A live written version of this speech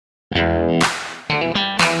Welcome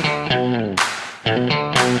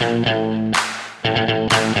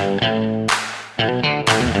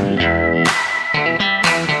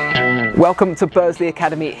to Bursley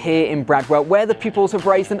Academy here in Bradwell, where the pupils have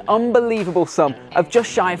raised an unbelievable sum of just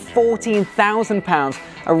shy of £14,000,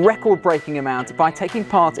 a record-breaking amount, by taking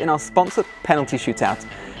part in our sponsored penalty shootout.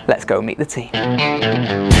 Let's go meet the team.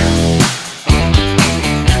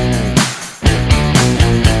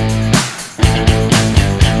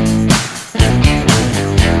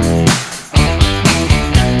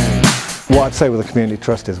 What I'd say with the Community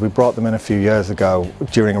Trust is we brought them in a few years ago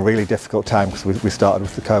during a really difficult time, because we started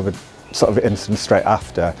with the COVID sort of incident straight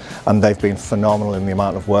after, and they've been phenomenal in the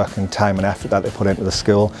amount of work and time and effort that they put into the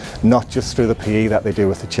school, not just through the PE that they do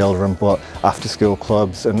with the children, but after school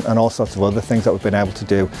clubs and all sorts of other things that we've been able to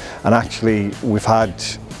do. And actually we've had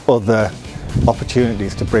other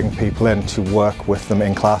opportunities to bring people in to work with them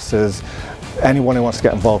in classes. Anyone who wants to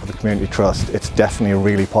get involved with the Community Trust, it's definitely a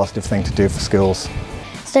really positive thing to do for schools.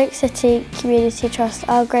 Stoke City Community Trust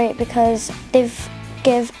are great because they've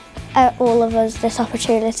give all of us this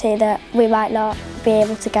opportunity that we might not be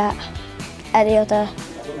able to get any other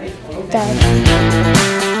day.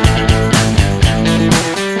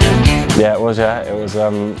 Yeah, it was. Yeah, it was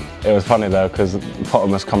funny though, because Potter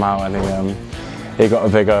must come out and he got a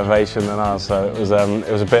bigger ovation than us, so it was a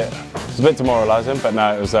bit demoralising, but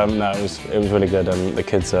no, it was really good, and the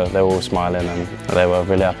kids they were all smiling and they were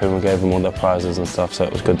really happy, and we gave them all their prizes and stuff, so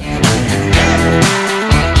it was good.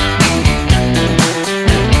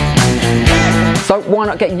 So why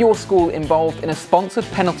not get your school involved in a sponsored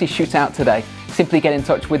penalty shootout today? Simply get in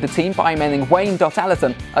touch with the team by emailing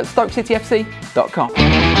wayne.allerton@stokecityfc.com.